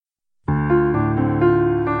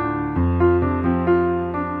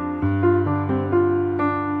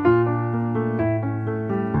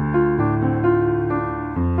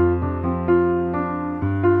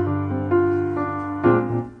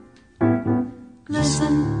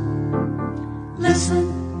Listen,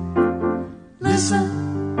 listen,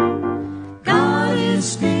 listen. God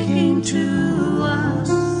is speaking to us.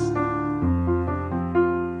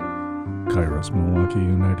 Kairos-Milwaukie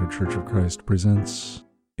United Church of Christ presents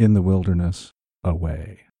In the Wilderness,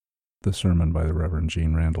 Away. The sermon by the Reverend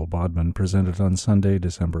Jeanne Randall-Bodman, presented on Sunday,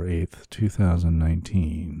 December 8th,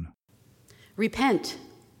 2019. Repent.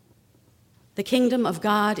 The kingdom of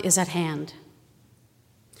God is at hand.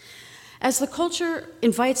 As the culture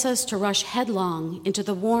invites us to rush headlong into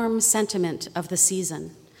the warm sentiment of the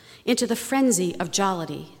season, into the frenzy of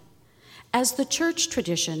jollity, as the church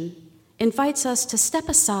tradition invites us to step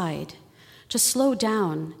aside, to slow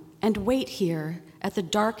down and wait here at the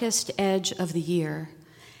darkest edge of the year,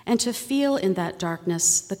 and to feel in that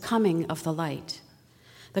darkness the coming of the light,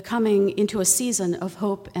 the coming into a season of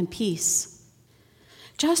hope and peace.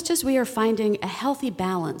 Just as we are finding a healthy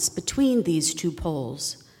balance between these two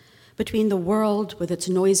poles, between the world with its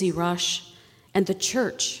noisy rush and the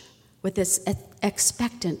church with its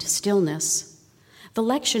expectant stillness, the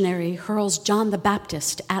lectionary hurls John the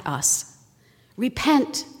Baptist at us.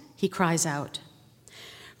 Repent, he cries out,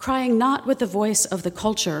 crying not with the voice of the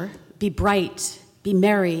culture, be bright, be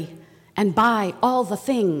merry, and buy all the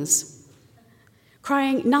things,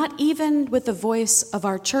 crying not even with the voice of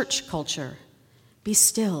our church culture, be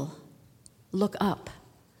still, look up,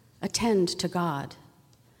 attend to God.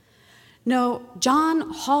 No,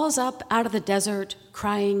 John hauls up out of the desert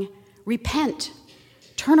crying, repent,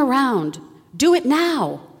 turn around, do it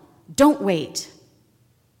now, don't wait.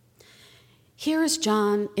 Here is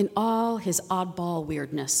John in all his oddball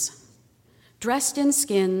weirdness, dressed in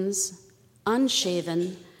skins,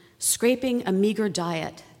 unshaven, scraping a meager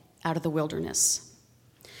diet out of the wilderness.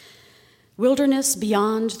 Wilderness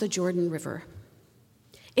beyond the Jordan River.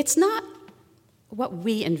 It's not what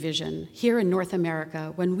we envision here in North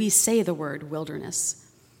America when we say the word wilderness.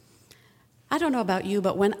 I don't know about you,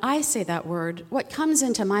 but when I say that word, what comes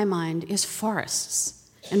into my mind is forests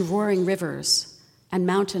and roaring rivers and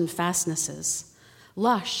mountain fastnesses,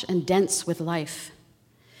 lush and dense with life.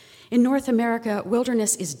 In North America,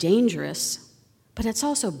 wilderness is dangerous, but it's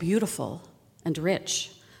also beautiful and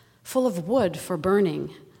rich, full of wood for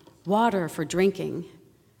burning, water for drinking,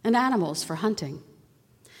 and animals for hunting.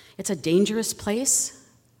 It's a dangerous place,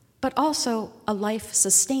 but also a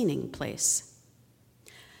life-sustaining place.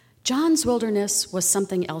 John's wilderness was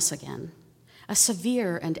something else again, a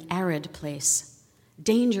severe and arid place,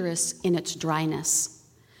 dangerous in its dryness,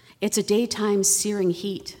 its daytime searing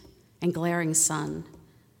heat and glaring sun,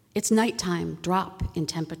 its nighttime drop in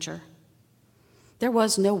temperature. There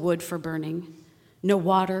was no wood for burning, no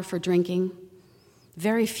water for drinking,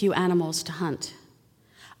 very few animals to hunt.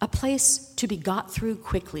 A place to be got through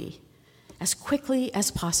quickly as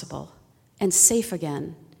possible, and safe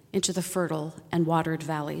again into the fertile and watered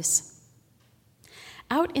valleys.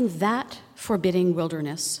 Out in that forbidding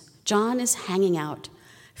wilderness, John is hanging out,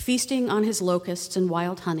 feasting on his locusts and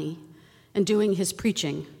wild honey, and doing his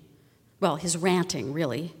preaching, well, his ranting,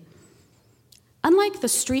 really. Unlike the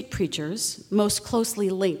street preachers, most closely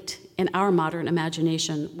linked in our modern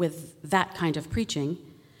imagination with that kind of preaching,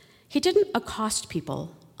 he didn't accost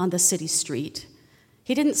people on the city street.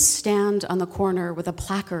 He didn't stand on the corner with a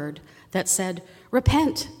placard that said,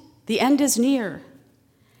 "Repent, the end is near."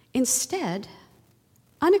 Instead,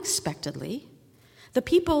 unexpectedly, the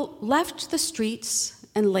people left the streets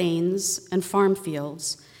and lanes and farm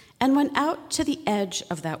fields and went out to the edge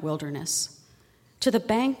of that wilderness, to the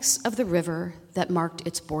banks of the river that marked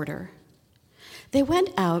its border. They went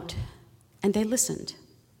out and they listened.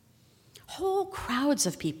 Whole crowds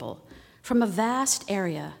of people from a vast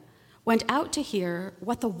area went out to hear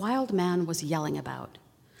what the wild man was yelling about,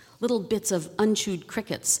 little bits of unchewed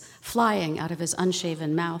crickets flying out of his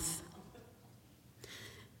unshaven mouth.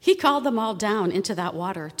 He called them all down into that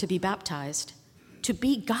water to be baptized, to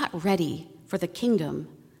be got ready for the kingdom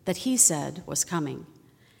that he said was coming,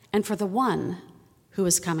 and for the one who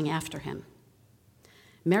is coming after him.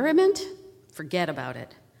 Merriment? Forget about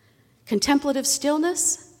it. Contemplative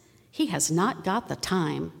stillness? He has not got the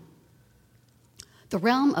time. The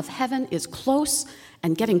realm of heaven is close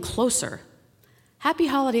and getting closer. Happy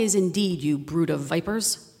holidays indeed, you brood of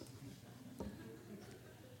vipers.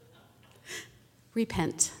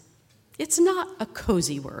 Repent. It's not a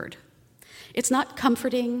cozy word. It's not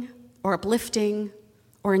comforting or uplifting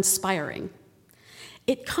or inspiring.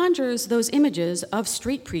 It conjures those images of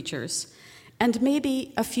street preachers and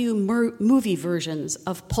maybe a few movie versions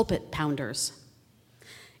of pulpit pounders.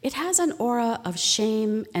 It has an aura of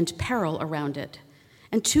shame and peril around it,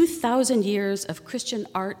 and 2,000 years of Christian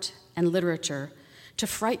art and literature to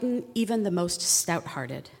frighten even the most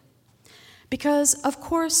stout-hearted. Because, of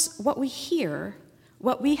course, what we hear,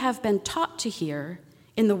 what we have been taught to hear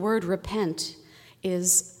in the word repent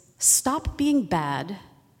is stop being bad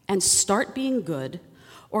and start being good,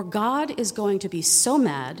 or God is going to be so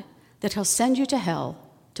mad that he'll send you to hell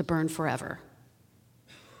to burn forever.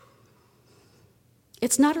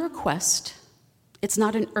 It's not a request, it's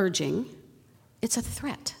not an urging, it's a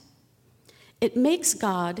threat. It makes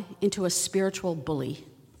God into a spiritual bully.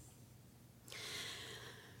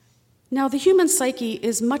 Now, the human psyche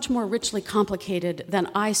is much more richly complicated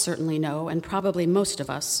than I certainly know, and probably most of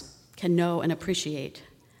us can know and appreciate.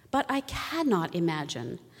 But I cannot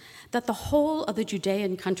imagine that the whole of the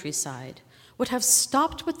Judean countryside would have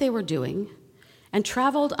stopped what they were doing and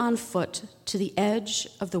traveled on foot to the edge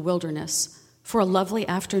of the wilderness for a lovely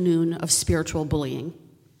afternoon of spiritual bullying.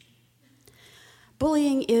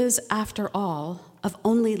 Bullying is, after all, of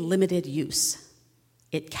only limited use.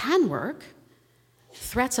 It can work.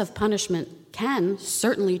 Threats of punishment can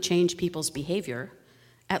certainly change people's behavior,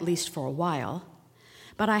 at least for a while,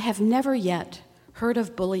 but I have never yet heard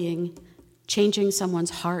of bullying changing someone's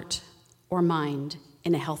heart or mind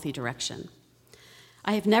in a healthy direction.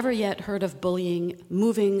 I have never yet heard of bullying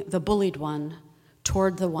moving the bullied one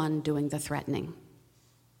toward the one doing the threatening.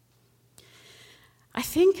 I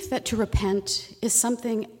think that to repent is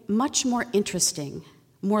something much more interesting,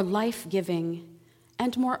 more life-giving,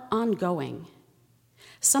 and more ongoing,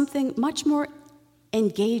 something much more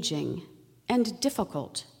engaging and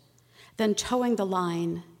difficult than towing the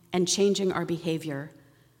line and changing our behavior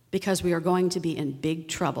because we are going to be in big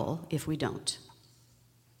trouble if we don't.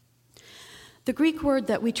 The Greek word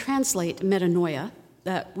that we translate metanoia,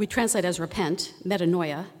 that we translate as repent,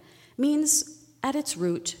 metanoia, means at its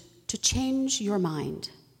root to change your mind,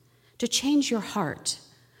 to change your heart,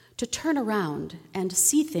 to turn around and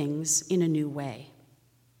see things in a new way.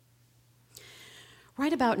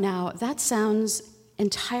 Right about now, that sounds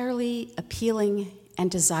entirely appealing and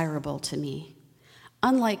desirable to me,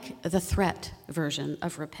 unlike the threat version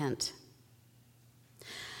of repent.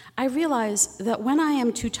 I realize that when I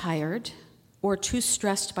am too tired or too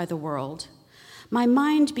stressed by the world, my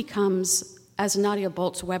mind becomes, as Nadia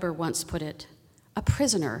Bolz-Weber once put it, a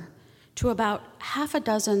prisoner to about half a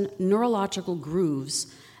dozen neurological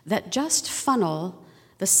grooves that just funnel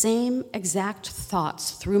the same exact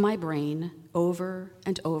thoughts through my brain over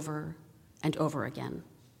and over and over again.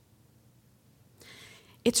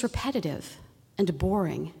 It's repetitive and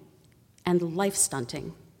boring and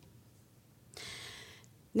life-stunting.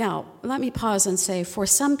 Now, let me pause and say, for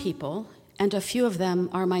some people, and a few of them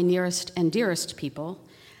are my nearest and dearest people,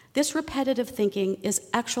 this repetitive thinking is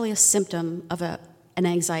actually a symptom of an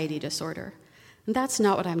anxiety disorder. And that's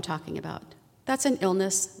not what I'm talking about. That's an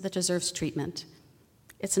illness that deserves treatment.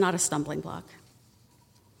 It's not a stumbling block.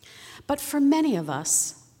 But for many of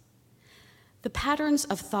us, the patterns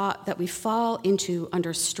of thought that we fall into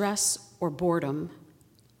under stress or boredom,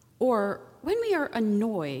 or when we are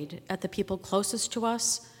annoyed at the people closest to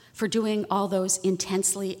us for doing all those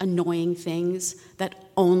intensely annoying things that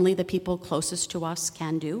only the people closest to us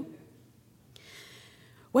can do,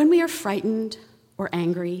 when we are frightened or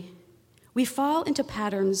angry, we fall into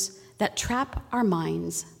patterns that trap our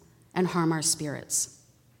minds and harm our spirits.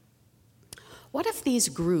 What if these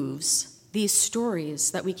grooves, these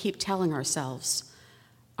stories that we keep telling ourselves,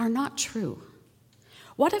 are not true?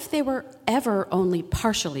 What if they were ever only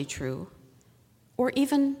partially true, or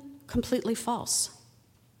even completely false?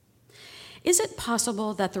 Is it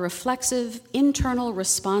possible that the reflexive internal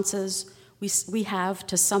responses we have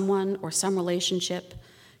to someone or some relationship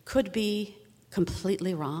could be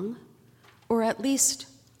completely wrong, or at least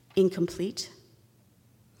incomplete?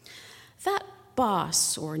 That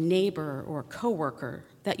boss or neighbor or coworker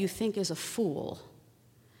that you think is a fool,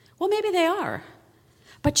 well, maybe they are,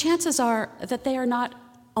 but chances are that they are not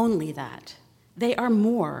only that. They are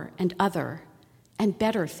more and other and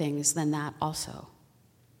better things than that also.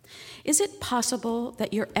 Is it possible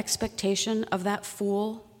that your expectation of that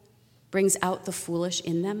fool brings out the foolish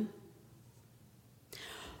in them?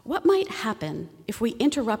 What might happen if we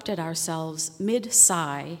interrupted ourselves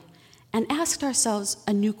mid-sigh and asked ourselves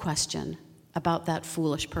a new question about that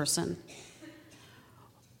foolish person?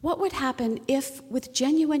 What would happen if, with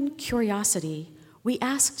genuine curiosity, we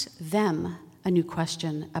asked them a new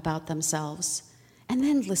question about themselves and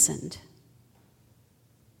then listened?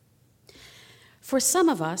 For some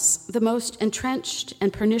of us, the most entrenched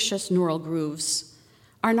and pernicious neural grooves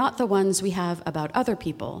are not the ones we have about other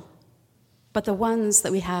people, but the ones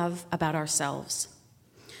that we have about ourselves.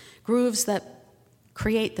 Grooves that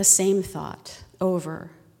create the same thought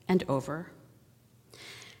over and over.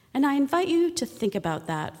 And I invite you to think about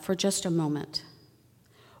that for just a moment.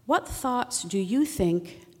 What thoughts do you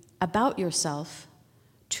think about yourself,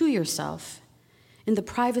 to yourself, in the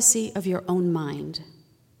privacy of your own mind?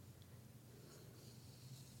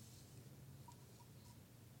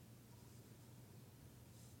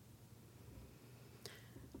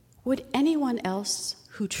 Would anyone else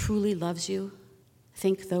who truly loves you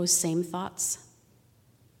think those same thoughts?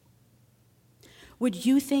 Would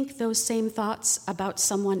you think those same thoughts about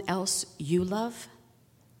someone else you love?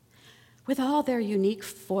 With all their unique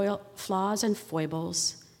flaws and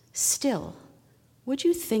foibles, still, would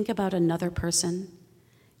you think about another person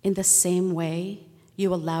in the same way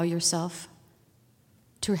you allow yourself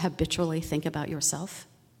to habitually think about yourself?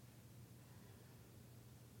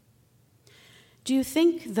 Do you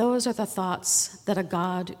think those are the thoughts that a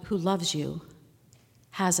God who loves you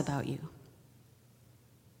has about you?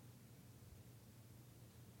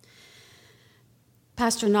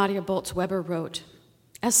 Pastor Nadia Boltz-Weber wrote,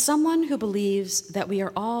 "As someone who believes that we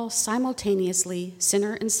are all simultaneously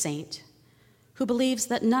sinner and saint, who believes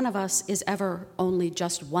that none of us is ever only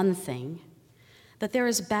just one thing, that there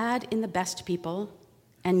is bad in the best people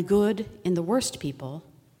and good in the worst people,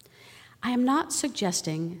 I am not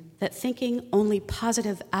suggesting that thinking only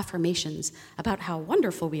positive affirmations about how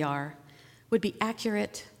wonderful we are would be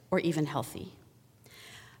accurate or even healthy.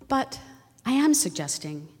 But I am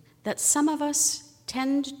suggesting that some of us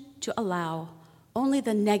tend to allow only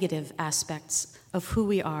the negative aspects of who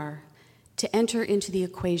we are to enter into the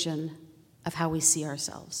equation of how we see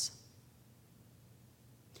ourselves.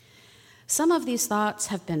 Some of these thoughts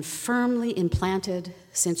have been firmly implanted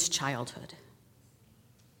since childhood.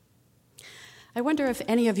 I wonder if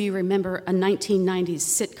any of you remember a 1990s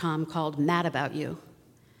sitcom called Mad About You.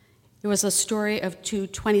 It was a story of two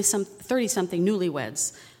 30-something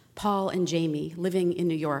newlyweds, Paul and Jamie, living in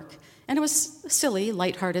New York. And it was a silly,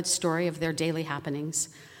 lighthearted story of their daily happenings.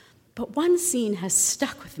 But one scene has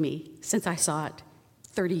stuck with me since I saw it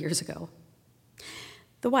 30 years ago.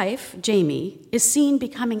 The wife, Jamie, is seen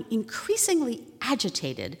becoming increasingly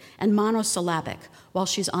agitated and monosyllabic while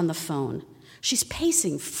she's on the phone. She's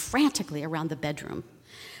pacing frantically around the bedroom.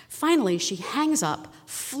 Finally, she hangs up,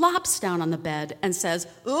 flops down on the bed, and says,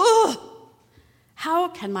 "Ugh! How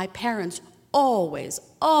can my parents always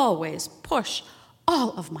push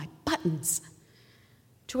all of my buttons?"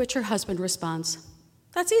 To which her husband responds,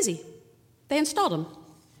 "That's easy. They installed them."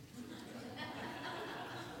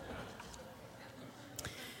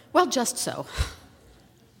 Well, just so.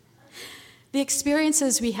 The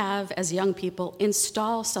experiences we have as young people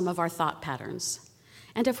install some of our thought patterns.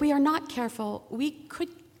 And if we are not careful, we could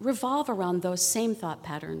revolve around those same thought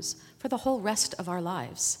patterns for the whole rest of our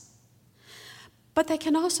lives. But they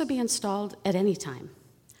can also be installed at any time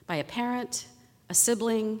by a parent, a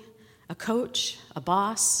sibling, a coach, a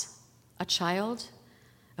boss, a child,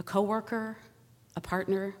 a coworker, a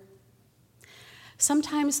partner.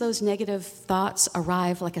 Sometimes those negative thoughts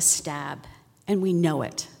arrive like a stab, and we know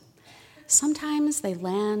it. Sometimes they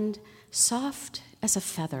land soft as a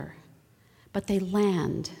feather, but they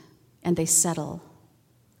land and they settle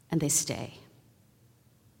and they stay.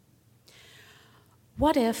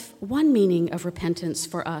 What if one meaning of repentance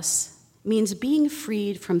for us means being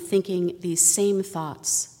freed from thinking these same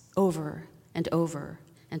thoughts over and over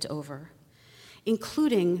and over,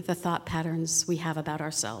 including the thought patterns we have about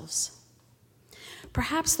ourselves?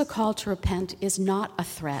 Perhaps the call to repent is not a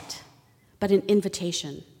threat, but an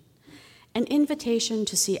invitation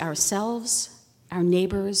to see ourselves, our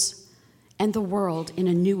neighbors, and the world in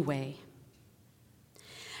a new way.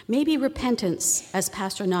 Maybe repentance, as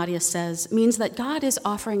Pastor Nadia says, means that God is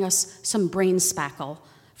offering us some brain spackle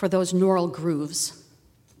for those neural grooves.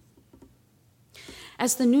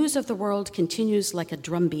 As the news of the world continues like a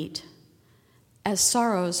drumbeat, as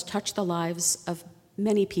sorrows touch the lives of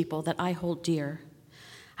many people that I hold dear,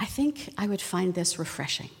 I think I would find this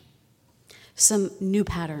refreshing. Some new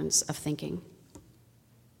patterns of thinking.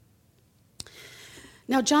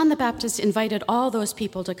 Now, John the Baptist invited all those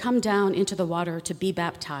people to come down into the water to be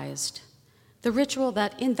baptized, the ritual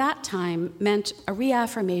that in that time meant a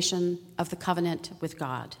reaffirmation of the covenant with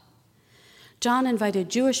God. John invited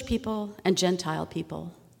Jewish people and Gentile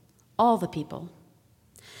people, all the people.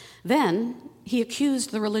 Then he accused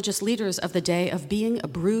the religious leaders of the day of being a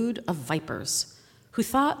brood of vipers who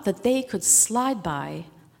thought that they could slide by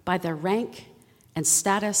their rank and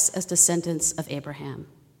status as descendants of Abraham.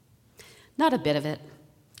 Not a bit of it.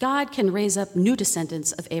 God can raise up new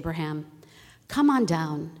descendants of Abraham. Come on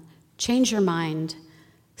down, change your mind,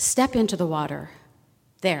 step into the water.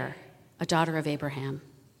 There, a daughter of Abraham.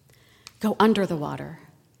 Go under the water.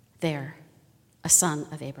 There, a son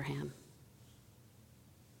of Abraham.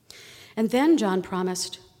 And then John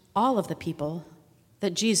promised all of the people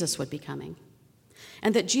that Jesus would be coming,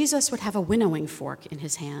 and that Jesus would have a winnowing fork in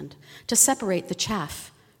his hand to separate the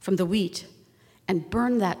chaff from the wheat and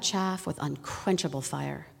burn that chaff with unquenchable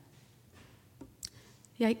fire.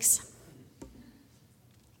 Yikes.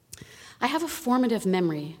 I have a formative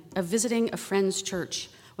memory of visiting a friend's church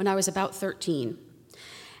when I was about 13,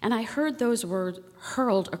 and I heard those words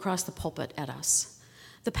hurled across the pulpit at us.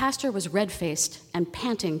 The pastor was red-faced and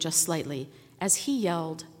panting just slightly as he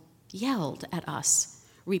yelled at us,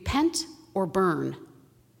 "Repent or burn."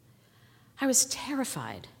 I was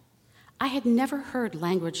terrified. I had never heard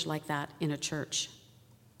language like that in a church.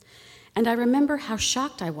 And I remember how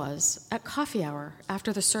shocked I was at coffee hour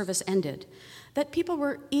after the service ended, that people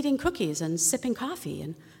were eating cookies and sipping coffee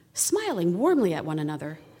and smiling warmly at one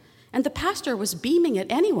another, and the pastor was beaming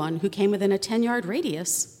at anyone who came within a 10-yard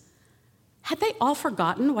radius. Had they all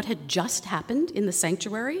forgotten what had just happened in the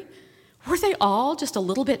sanctuary? Were they all just a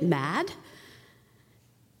little bit mad?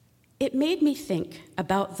 It made me think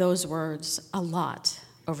about those words a lot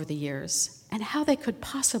over the years and how they could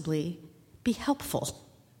possibly be helpful.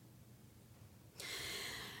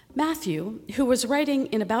 Matthew, who was writing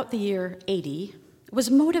in about the year 80,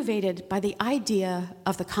 was motivated by the idea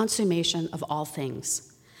of the consummation of all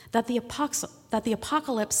things, that the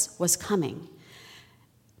apocalypse was coming,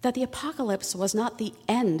 that the apocalypse was not the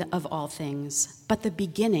end of all things, but the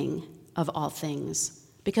beginning of all things,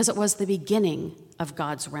 because it was the beginning of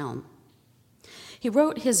God's realm. He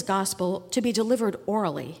wrote his gospel to be delivered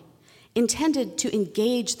orally, intended to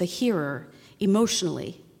engage the hearer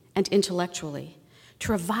emotionally and intellectually,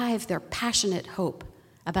 to revive their passionate hope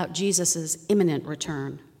about Jesus' imminent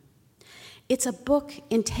return. It's a book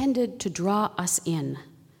intended to draw us in,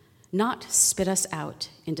 not spit us out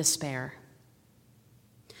in despair.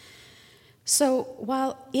 So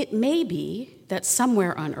while it may be that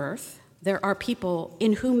somewhere on earth there are people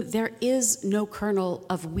in whom there is no kernel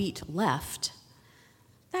of wheat left,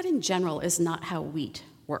 that in general is not how wheat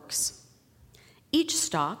works. Each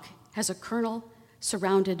stalk has a kernel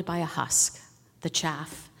surrounded by a husk, the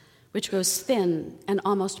chaff, which goes thin and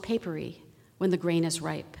almost papery when the grain is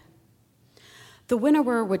ripe. The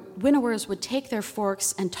winnowers would take their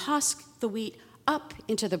forks and toss the wheat up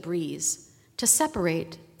into the breeze to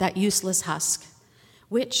separate that useless husk,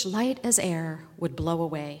 which, light as air, would blow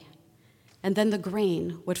away, and then the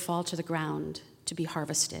grain would fall to the ground to be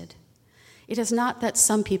harvested. It is not that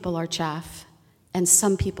some people are chaff and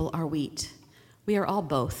some people are wheat. We are all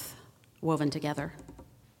both woven together.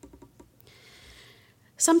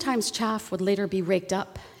 Sometimes chaff would later be raked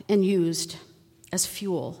up and used as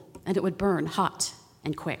fuel, and it would burn hot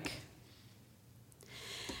and quick.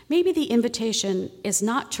 Maybe the invitation is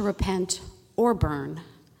not to repent or burn,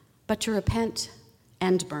 but to repent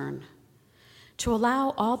and burn, to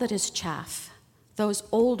allow all that is chaff, those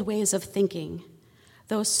old ways of thinking,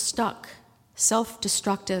 those stuck,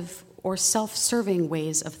 self-destructive or self-serving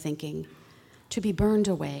ways of thinking, to be burned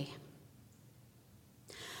away.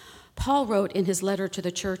 Paul wrote in his letter to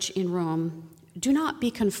the church in Rome, "Do not be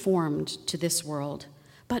conformed to this world,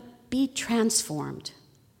 but be transformed.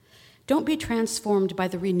 Don't be transformed by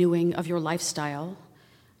the renewing of your lifestyle,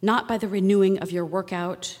 not by the renewing of your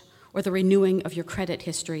workout or the renewing of your credit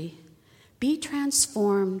history. Be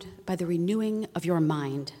transformed by the renewing of your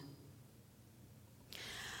mind."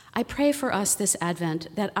 I pray for us this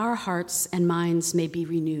Advent that our hearts and minds may be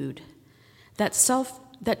renewed, that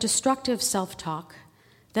destructive self-talk,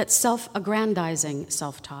 that self-aggrandizing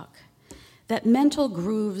self-talk, that mental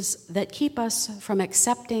grooves that keep us from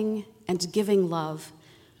accepting and giving love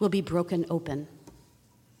will be broken open.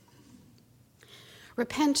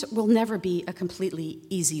 Repent will never be a completely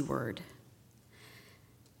easy word,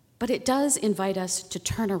 but it does invite us to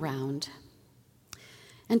turn around.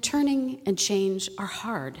 And turning and change are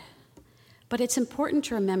hard, but it's important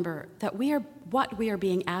to remember that we are what we are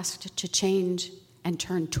being asked to change and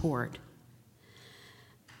turn toward.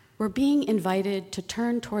 We're being invited to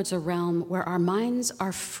turn towards a realm where our minds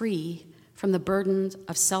are free from the burdens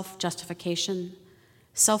of self-justification,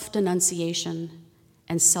 self-denunciation,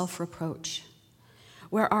 and self-reproach,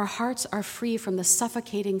 where our hearts are free from the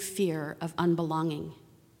suffocating fear of unbelonging,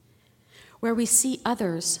 where we see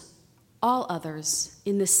others, all others,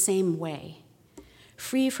 in the same way,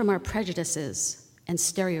 free from our prejudices and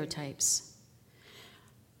stereotypes,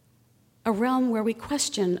 a realm where we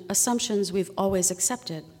question assumptions we've always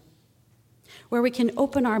accepted, where we can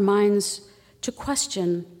open our minds to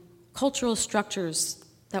question cultural structures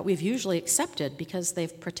that we've usually accepted because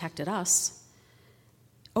they've protected us,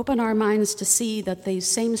 open our minds to see that these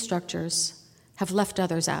same structures have left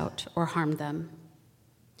others out or harmed them,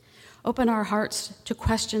 open our hearts to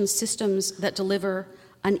question systems that deliver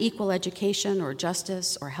unequal education or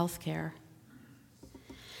justice or health care.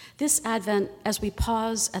 This Advent, as we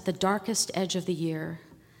pause at the darkest edge of the year,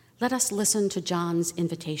 let us listen to John's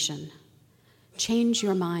invitation. Change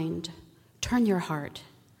your mind, turn your heart.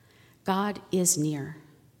 God is near.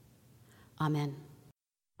 Amen.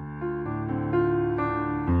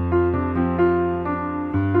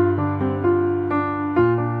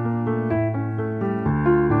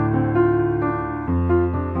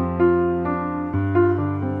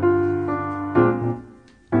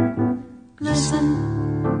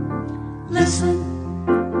 Listen,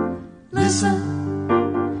 listen, listen.